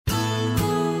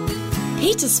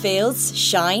Petersfield's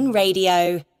Shine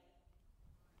Radio.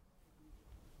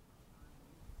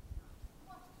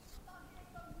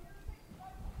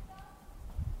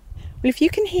 Well, if you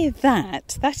can hear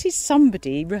that, that is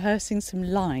somebody rehearsing some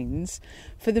lines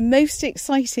for the most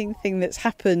exciting thing that's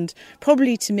happened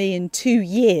probably to me in 2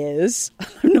 years.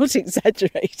 I'm not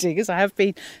exaggerating, as I have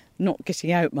been not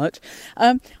getting out much.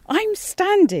 I'm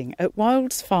standing at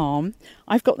Wilds Farm.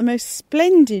 I've got the most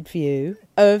splendid view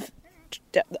of,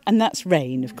 and that's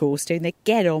rain, of course, don't they?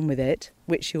 Get on with it,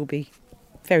 which you'll be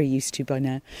very used to by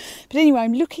now. But anyway,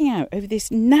 I'm looking out over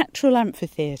this natural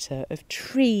amphitheatre of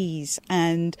trees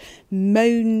and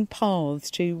mown paths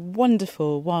to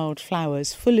wonderful wild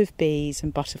flowers full of bees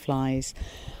and butterflies.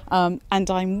 And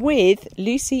I'm with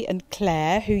Lucy and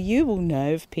Claire, who you will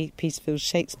know of Petersfield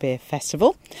Shakespeare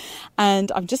Festival.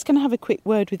 And I'm just going to have a quick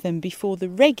word with them before the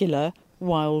regular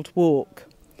Wild Walk.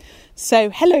 So,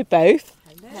 hello both.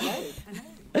 Hello.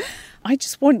 I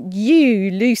just want you,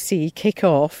 Lucy, kick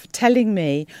off telling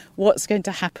me what's going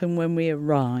to happen when we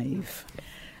arrive.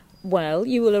 Well,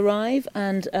 you will arrive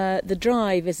and the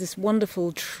drive is this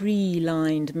wonderful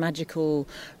tree-lined magical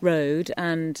road,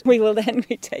 and we will then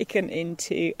be taken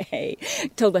into a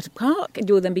Talbot Park, and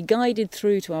you will then be guided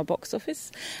through to our box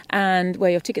office and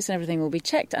where your tickets and everything will be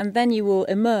checked, and then you will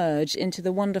emerge into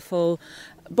the wonderful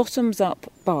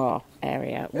bottoms-up bar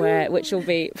area, which will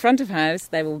be front of house.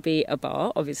 There will be a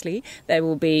bar, obviously. There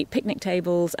will be picnic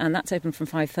tables, and that's open from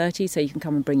 5:30, so you can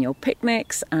come and bring your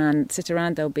picnics and sit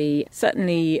around. There'll be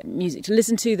certainly music to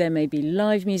listen to. There may be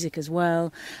live music as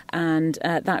well, and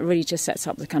that really just sets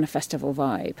up the kind of festival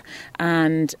vibe.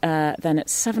 And then at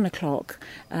 7 o'clock,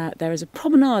 there is a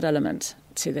promenade element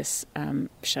to this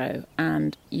show,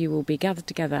 and you will be gathered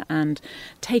together and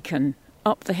taken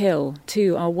up the hill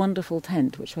to our wonderful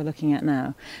tent, which we're looking at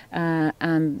now,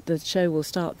 and the show will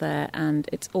start there, and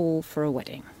it's all for a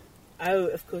wedding. Oh,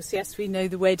 of course, yes, we know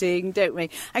the wedding, don't we?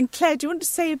 And Claire, do you want to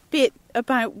say a bit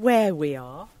about where we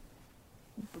are?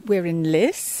 We're in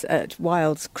Liss at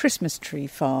Wild's Christmas Tree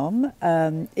Farm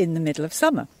in the middle of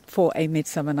summer for A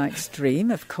Midsummer Night's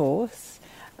Dream, of course,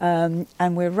 and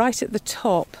we're right at the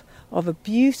top of a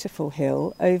beautiful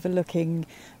hill overlooking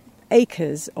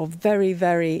acres of very,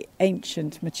 very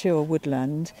ancient, mature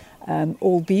woodland,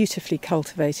 all beautifully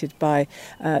cultivated by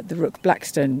the Rook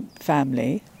Blackstone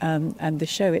family. And the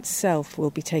show itself will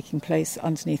be taking place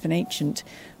underneath an ancient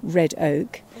red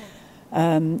oak.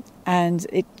 And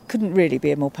it couldn't really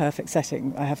be a more perfect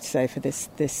setting, I have to say, for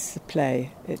this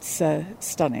play. It's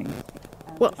stunning.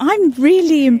 Well, I'm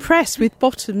really impressed with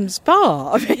Bottoms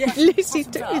Bar. I mean, yes, Lucy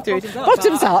took you through it.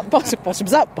 Bottoms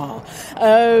up bar.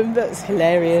 That's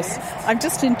hilarious. I'm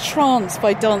just entranced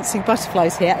by dancing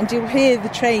butterflies here, and you'll hear the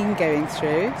train going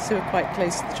through, so we're quite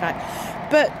close to the track.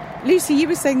 But Lucy, you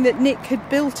were saying that Nick had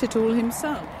built it all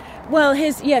himself. Well,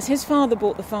 his father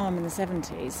bought the farm in the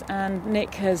 70s, and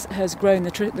Nick has grown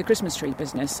the Christmas tree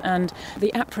business, and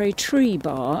the Après Tree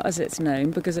Bar, as it's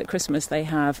known, because at Christmas they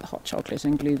have hot chocolate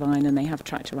and glühwein, and they have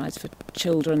tractor rides for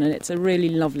children, and it's a really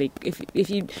lovely. If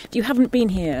you haven't been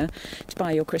here to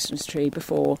buy your Christmas tree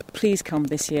before, please come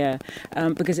this year,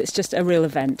 because it's just a real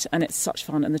event, and it's such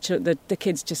fun, and the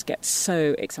kids just get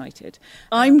so excited.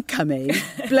 I'm coming.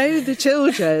 Blow the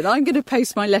children. I'm going to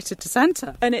post my letter to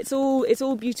Santa. And it's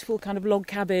all beautiful kind of log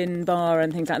cabin bar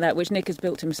and things like that, which Nick has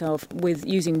built himself with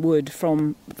using wood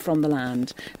from the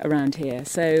land around here.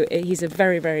 So he's a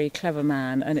very, very clever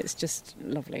man, and it's just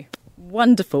lovely.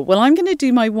 Wonderful. Well, I'm going to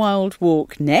do my wild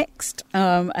walk next,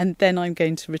 and then I'm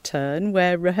going to return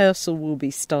where rehearsal will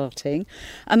be starting.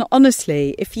 And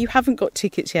honestly, if you haven't got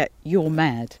tickets yet, you're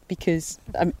mad, because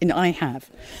I have.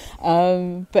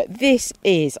 But this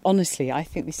is, honestly, I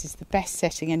think this is the best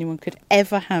setting anyone could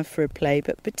ever have for a play,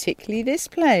 but particularly this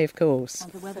play, of course.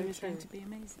 And the weather is going to be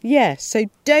amazing. Yeah, so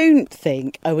don't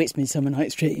think, oh, it's Midsummer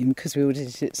Night's Dream because we all did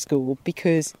it at school,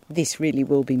 because this really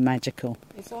will be magical.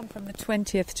 It's on from the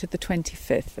 20th to the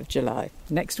 25th of July.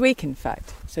 Next week, in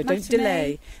fact. So don't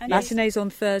delay. Matinees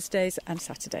on Thursdays and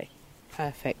Saturday.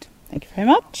 Perfect. Thank you very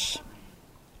much.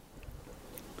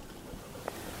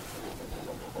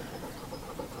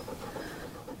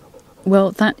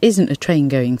 Well, that isn't a train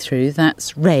going through,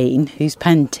 that's Rain, who's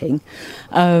panting,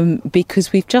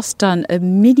 because we've just done a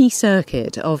mini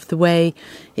circuit of the way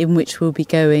in which we'll be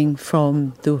going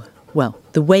from the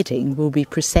wedding will be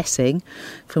processing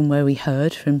from where we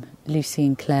heard from Lucy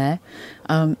and Claire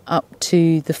up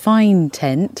to the fine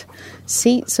tent.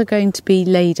 Seats are going to be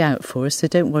laid out for us, so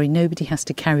don't worry, nobody has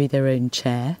to carry their own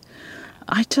chair.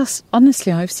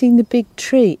 Honestly, I've seen the big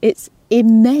tree. It's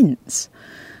immense.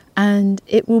 And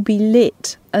it will be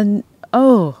lit. And,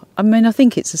 I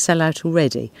think it's a sellout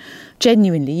already.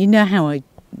 Genuinely, you know how I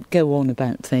go on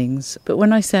about things, but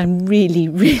when I say I'm really,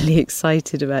 really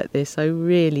excited about this, I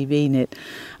really mean it.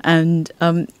 And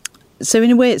so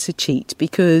in a way it's a cheat,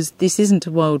 because this isn't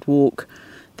a wild walk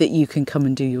that you can come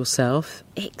and do yourself,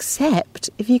 except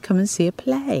if you come and see a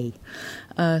play.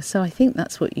 So I think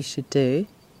that's what you should do.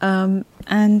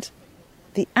 And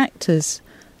the actors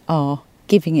are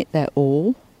giving it their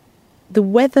all. The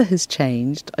weather has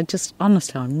changed.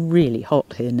 Honestly, I'm really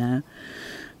hot here now.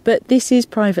 But this is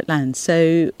private land,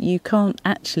 so you can't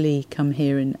actually come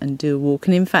here and do a walk.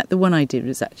 And in fact, the one I did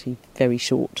was actually very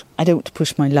short. I don't want to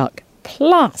push my luck.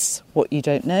 Plus, what you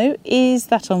don't know is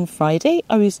that on Friday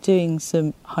I was doing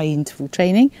some high interval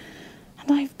training,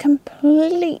 and I've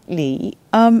completely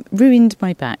ruined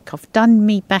my back. I've done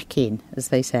me back in, as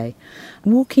they say.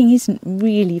 Walking isn't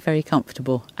really very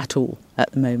comfortable at all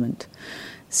at the moment.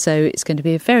 So it's going to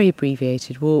be a very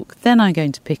abbreviated walk. Then I'm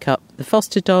going to pick up the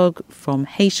foster dog from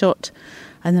Hayshot,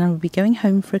 and then I will be going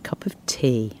home for a cup of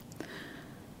tea.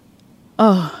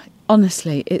 Oh,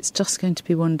 honestly, it's just going to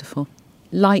be wonderful.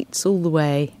 Lights all the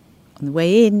way, on the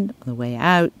way in, on the way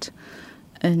out,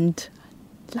 and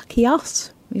lucky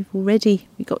us, we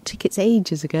got tickets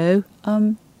ages ago.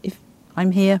 If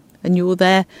I'm here and you're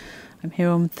there, I'm here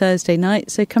on Thursday night,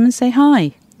 so come and say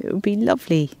hi. It would be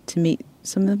lovely to meet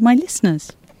some of my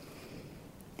listeners.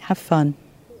 Have fun.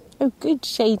 Oh, good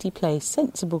shady place,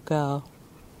 sensible girl.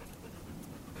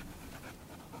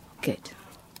 Good.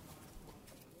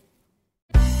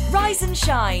 Rise and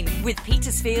Shine with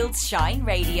Petersfield's Shine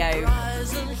Radio.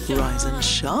 Rise and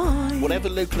shine. Whatever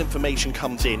local information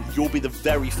comes in, you'll be the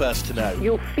very first to know.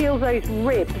 You'll feel those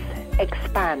ribs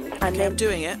expand. And Okay, I'm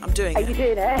doing it. Are you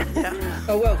doing it? Yeah.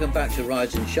 Oh, welcome back to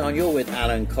Rise and Shine. You're with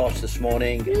Alan Coss this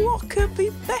morning. What could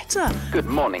be better? Good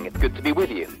morning, it's good to be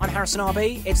with you. I'm Harrison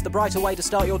RB. It's the brighter way to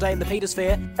start your day in the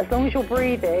Petersphere. As long as you're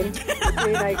breathing, you're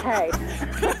doing okay.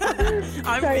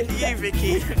 I'm with you,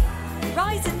 Vicky.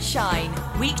 Rise and Shine,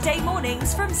 weekday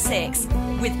mornings from 6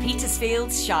 with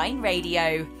Petersfield's Shine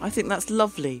Radio. I think that's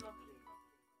lovely.